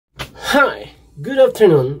Hi, good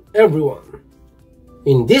afternoon everyone.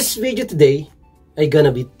 In this video today, I'm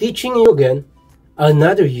gonna be teaching you again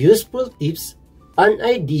another useful tips and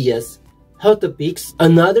ideas how to fix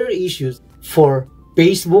another issue for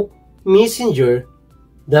Facebook Messenger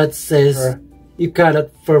that says you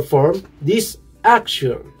cannot perform this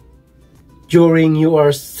action during you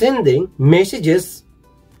are sending messages,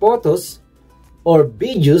 photos, or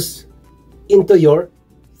videos into your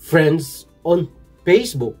friends on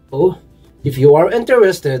Facebook. So, if you are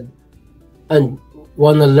interested and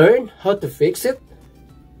wanna learn how to fix it,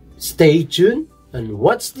 stay tuned and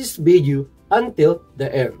watch this video until the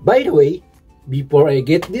end. By the way, before I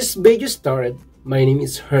get this video started, my name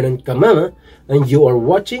is Hernan Kamama and you are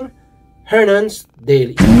watching Hernan's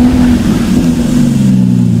Daily.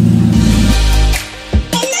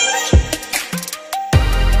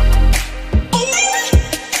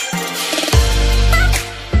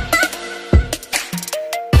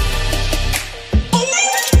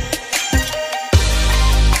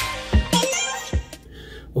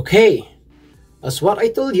 Okay, as what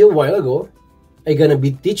I told you a while ago, I'm gonna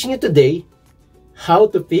be teaching you today how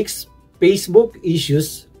to fix Facebook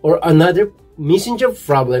issues or another messenger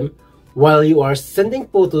problem while you are sending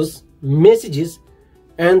photos, messages,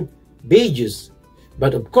 and videos.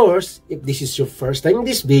 But of course, if this is your first time in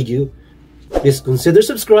this video, please consider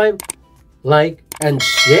subscribe, like, and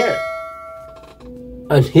share.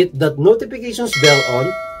 And hit that notifications bell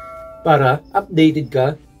on para updated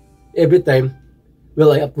ka every time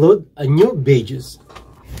will I upload a new videos.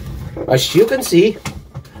 As you can see,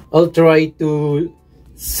 I'll try to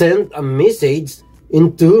send a message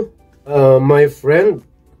into my friend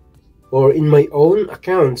or in my own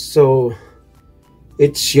account. So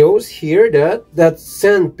it shows here that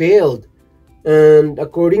send failed, and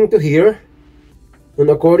according to here and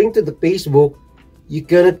according to the Facebook, you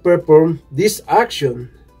cannot perform this action.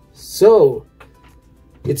 So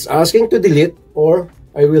it's asking to delete, or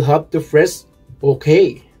I will have to press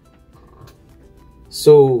OK.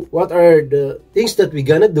 So what are the things that we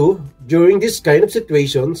gonna do during this kind of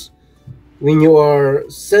situations when you are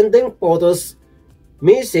sending photos,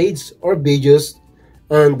 messages, or videos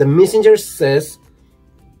and the messenger says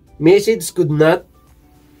message could not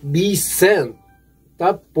be sent?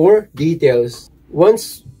 Tap for details.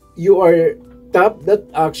 Once you are tap that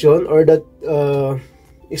action or that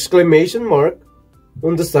exclamation mark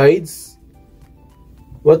on the sides,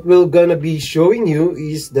 what will gonna be showing you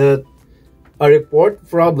is that a report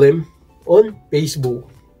problem on Facebook.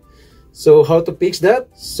 So how to fix that?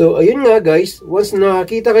 So ayun nga guys, once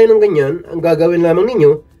nakakita kayo ng ganyan, ang gagawin lamang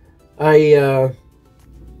ninyo ay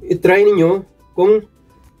itry ninyo kung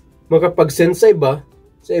makapag-send sa iba,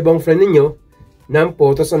 sa ibang friend ninyo ng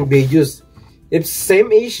photos and videos. If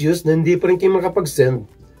same issues na hindi pa rin kayo makapag-send,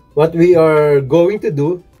 what we are going to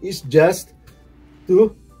do is just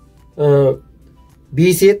to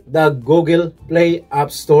visit the Google Play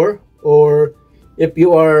App Store, or if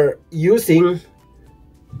you are using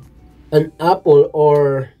an Apple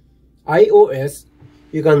or iOS,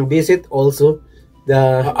 you can visit also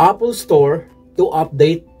the Apple Store to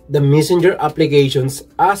update the Messenger applications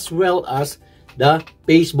as well as the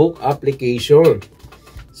Facebook application.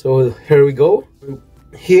 So here we go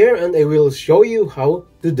here, and I will show you how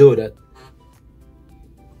to do that.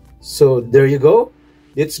 So there you go.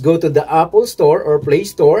 Let's go to the Apple Store or Play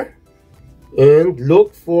Store and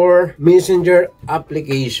look for Messenger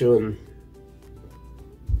application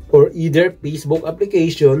or either Facebook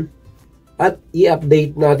application at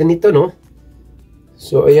i-update natin ito, no?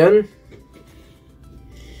 So ayan.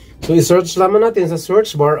 So i-search lamang natin sa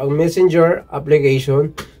search bar ang Messenger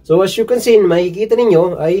application. So as you can see, makikita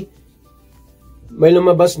ninyo ay may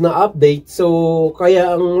lumabas na update. So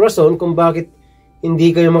kaya ang rason kung bakit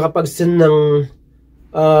hindi kayo makapag-send ng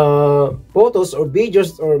photos or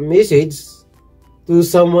videos or message to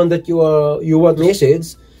someone that you want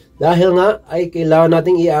message, dahil nga ay kailangan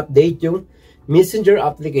nating i-update yung Messenger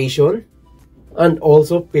application and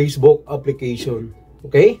also Facebook application.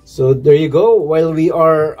 Okay, so there you go. While we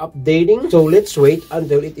are updating, so let's wait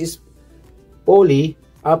until it is fully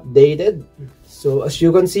updated. So as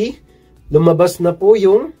you can see, lumabas na po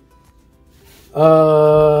yung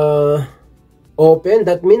open.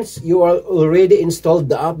 That means you are already installed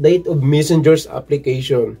the update of Messenger's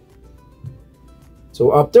application.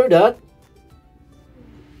 So after that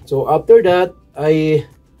ay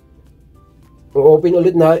i-open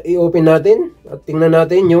natin at tingnan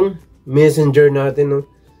natin yung Messenger natin, no?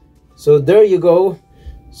 So there you go.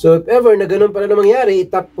 So if ever na ganun pala na mangyari,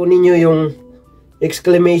 itap po ninyo yung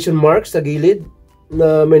exclamation mark sa gilid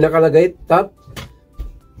na may nakalagay tap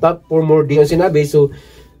for more details sinabi. So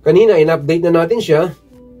kanina in-update na natin siya.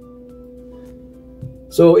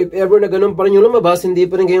 So, if ever na ganun pa rin yung lumabas, hindi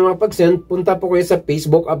pa rin kayo makapag-send, punta po kayo sa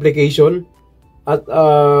Facebook application at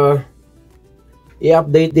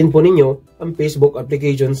i-update din po ninyo ang Facebook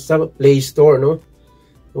application sa Play Store, no?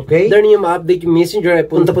 Okay? After ninyo ma-update yung Messenger,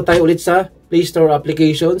 punta po tayo ulit sa Play Store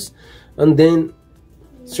applications and then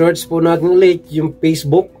search po natin ulit yung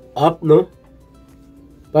Facebook app, no?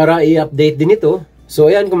 Para i-update din ito.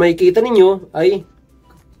 So, ayan, kung makikita ninyo ay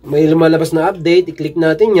may lumalabas na update, i-click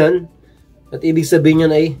natin yan. At ibig sabihin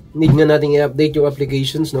yan ay need nga natin i-update yung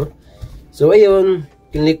applications, no? So, ayun,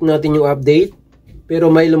 click natin yung update. Pero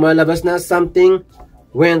may lumalabas na something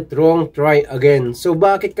went wrong, try again. So,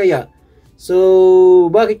 bakit kaya? So,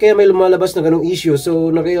 bakit kaya may lumalabas na ganung issue? So,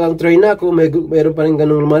 nakailang try na ako, mayroon pa rin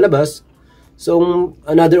ganung lumalabas. So,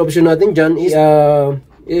 another option natin dyan is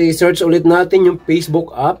i-search ulit natin yung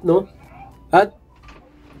Facebook app, no? At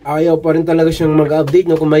ayaw pa rin talaga siyang mag-update,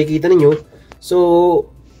 no? Kung makikita ninyo. So,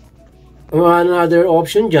 another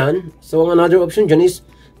option dyan is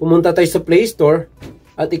pumunta tayo sa Play Store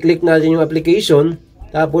at i-click natin yung application.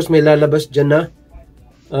 Tapos may lalabas dyan na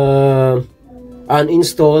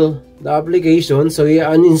uninstall the application. So,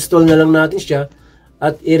 i-uninstall na lang natin siya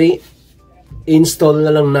at i-reinstall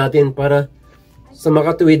na lang natin para sa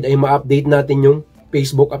makatuwid ay ma-update natin yung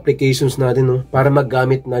Facebook applications natin, no? Para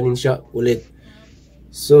maggamit natin siya ulit.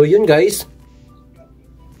 So, yun guys.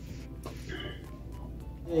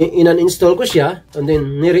 In-uninstall ko siya and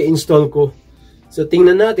then nire-install ko. So,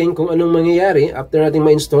 tingnan natin kung anong mangyayari after natin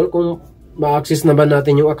ma-install, kung ma-access na ba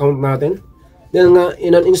natin yung account natin. Then nga,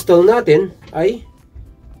 in-uninstall natin ay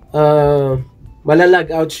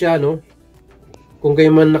malalag out siya, no? Kung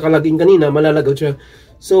kayo man nakalagin kanina, malalag out siya.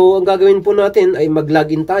 So, ang gagawin po natin ay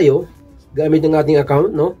mag-login tayo gamit ng ating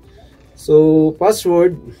account, no? So,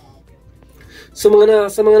 password. So,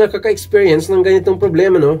 sa mga nakaka-experience ng ganitong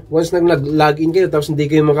problema, no? Once nag-login kayo tapos hindi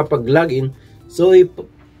kayo makapag-login, so,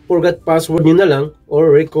 forgot password nyo na lang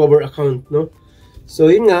or recover account, no? So,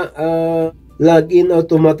 yun nga, login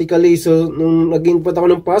automatically. So, nung nag-input ako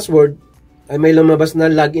ng password, ay may lumabas na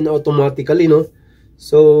login automatically, no?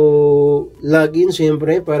 So, login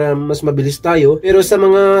syempre para mas mabilis tayo. Pero sa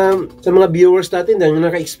mga viewers natin dahil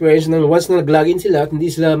naka-experience ng once na nag-login sila at hindi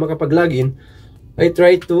sila makapag-login, I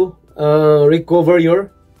try to recover your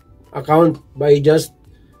account by just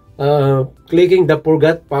clicking the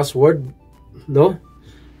forgot password, no?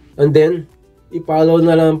 And then i-follow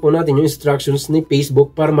na lang po natin yung instructions ni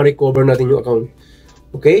Facebook para ma-recover natin yung account.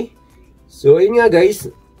 Okay? So, ayun nga guys.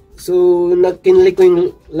 So, kinlik ko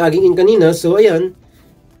yung login in kanina. So, ayan.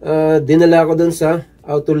 Dinala ko dun sa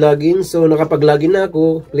auto login. So, nakapag-login na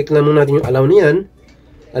ako. Click lang muna natin yung allow niyan.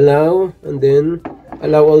 Allow. And then,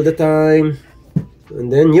 allow all the time. And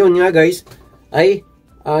then, yun nga guys. Ay,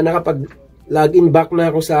 nakapag-login back na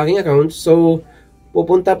ako sa aking account. So,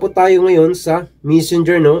 pupunta po tayo ngayon sa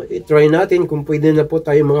Messenger, no? I-try natin kung pwede na po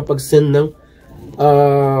tayo makapag-send ng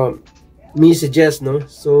messages, no?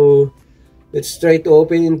 So, let's try to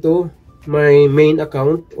open into my main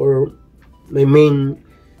account or my main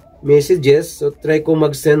messages. So, try ko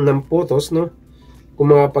mag-send ng photos, no?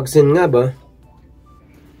 Kung makapag-send nga ba.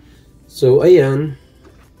 So, ayan.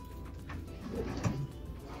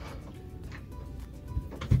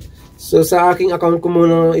 So, sa aking account ko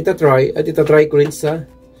muna itatry at itatry ko rin sa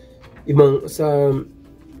ibang, sa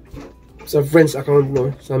friends account,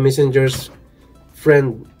 no? Sa Messenger's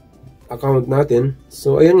friend account natin.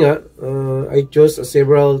 So, ayan nga. I chose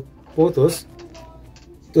several photos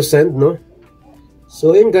to send, no?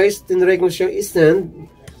 So, ayan guys. Tinry ko siyang i-send.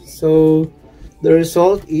 So, the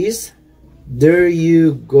result is, there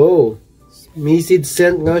you go. Message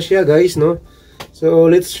sent nga siya, guys, no? So,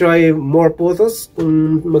 let's try more photos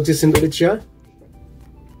kung magsisend ulit siya.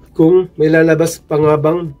 Kung may lalabas pa nga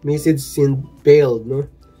bang message send failed, no?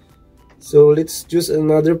 So, let's choose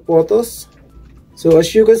another photos. So,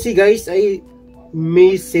 as you can see guys, ay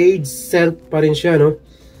message sent pa rin siya, no?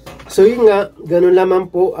 So, yun nga, ganun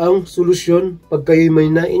lamang po ang solusyon pag kayo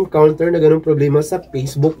may na-encounter na ganun problema sa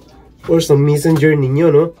Facebook or sa Messenger ninyo,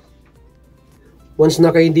 no? Once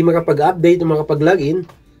na kayo hindi makapag-update o makapag-login,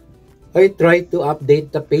 I try to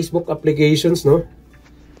update the Facebook applications, no?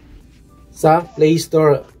 Sa Play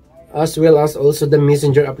Store as well as also the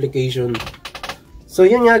Messenger application. So,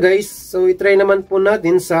 yun nga guys. So, i-try naman po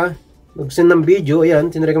natin sa mag-send ng video.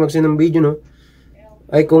 Ayan, tinry ko mag-send ng video, no?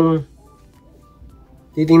 Ay kung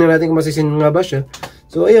titingnan natin kung masisend nga ba siya.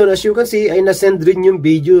 So, ayun, as you can see, ay na-send rin yung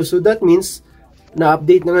video. So, that means,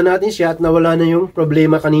 na-update na nga natin siya at nawala na yung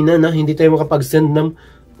problema kanina na hindi tayo makapag-send ng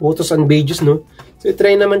photos and videos, no? So,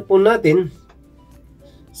 i-try naman po natin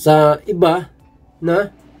sa iba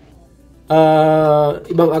na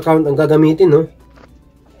ibang account ang gagamitin, no?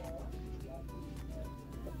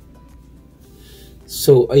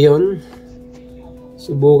 So, ayun.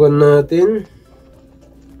 Subukan natin.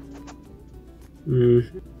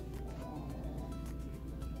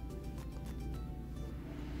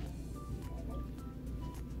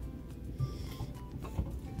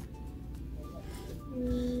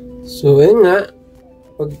 So, ayun nga.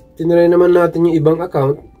 Pag tinry naman natin yung ibang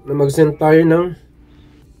account na mag-send tayo ng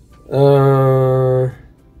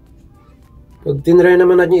pag tinry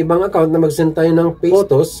naman natin yung ibang account na mag-send tayo ng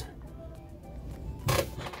photos.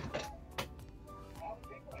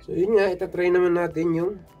 So, yun nga. Itatry naman natin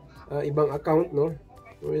yung ibang account, no?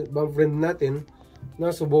 O ibang friend natin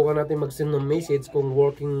na subukan natin mag-send ng message kung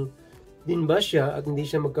working din ba siya at hindi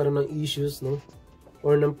siya magkaroon ng issues, no?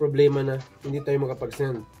 Or ng problema na hindi tayo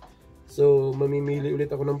makapag-send. So, mamimili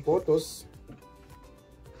ulit ako ng photos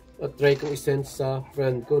at try kong i-send sa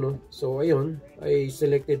friend ko, no? So, ayun. I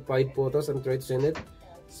selected 5 photos and tried to send it.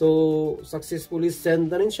 So, successfully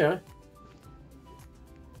send na rin siya.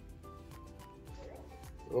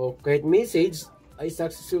 O, kahit message, ay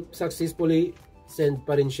successfully send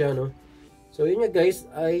pa rin siya, no? So, yun nga guys,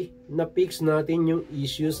 ay na-fix natin yung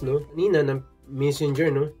issues, no? Kanina ng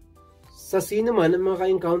Messenger, no? Sa sino man ang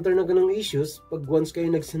maka-encounter ng ganung issues, pag once kayo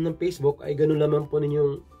nag-send ng Facebook, ay ganun lamang po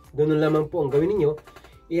ang gawin ninyo.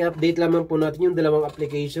 I-update lamang po natin yung dalawang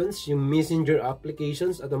applications, yung Messenger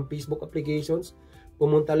applications at ang Facebook applications.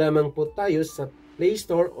 Pumunta lamang po tayo sa Play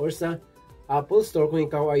Store or sa Apple Store kung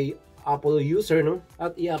ikaw ay Apple user, no?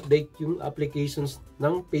 At i-update yung applications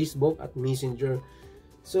ng Facebook at Messenger.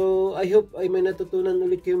 So, I hope ay may natutunan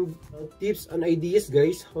ulit kayong tips and ideas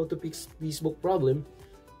guys, how to fix Facebook problem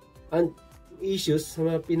and issues sa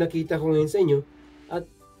mga pinakita ko ngayon sa inyo, at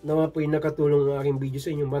nawa po yung nakatulong ang aking video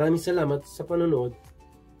sa inyo. Maraming salamat sa panonood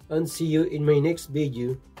and see you in my next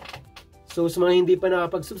video. So sa mga hindi pa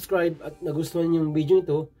nakapag-subscribe at nagustuhan yung video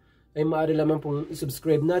ito, ay maaari lamang pong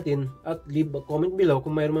i-subscribe natin at leave a comment below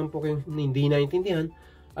kung mayroon man po kayong hindi naintindihan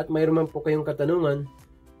at mayroon man po kayong katanungan,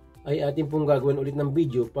 ay atin pong gagawin ulit ng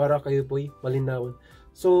video para kayo po'y malinawan.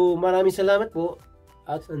 So maraming salamat po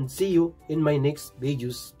and see you in my next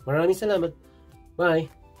videos. Maraming salamat.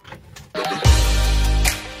 Bye!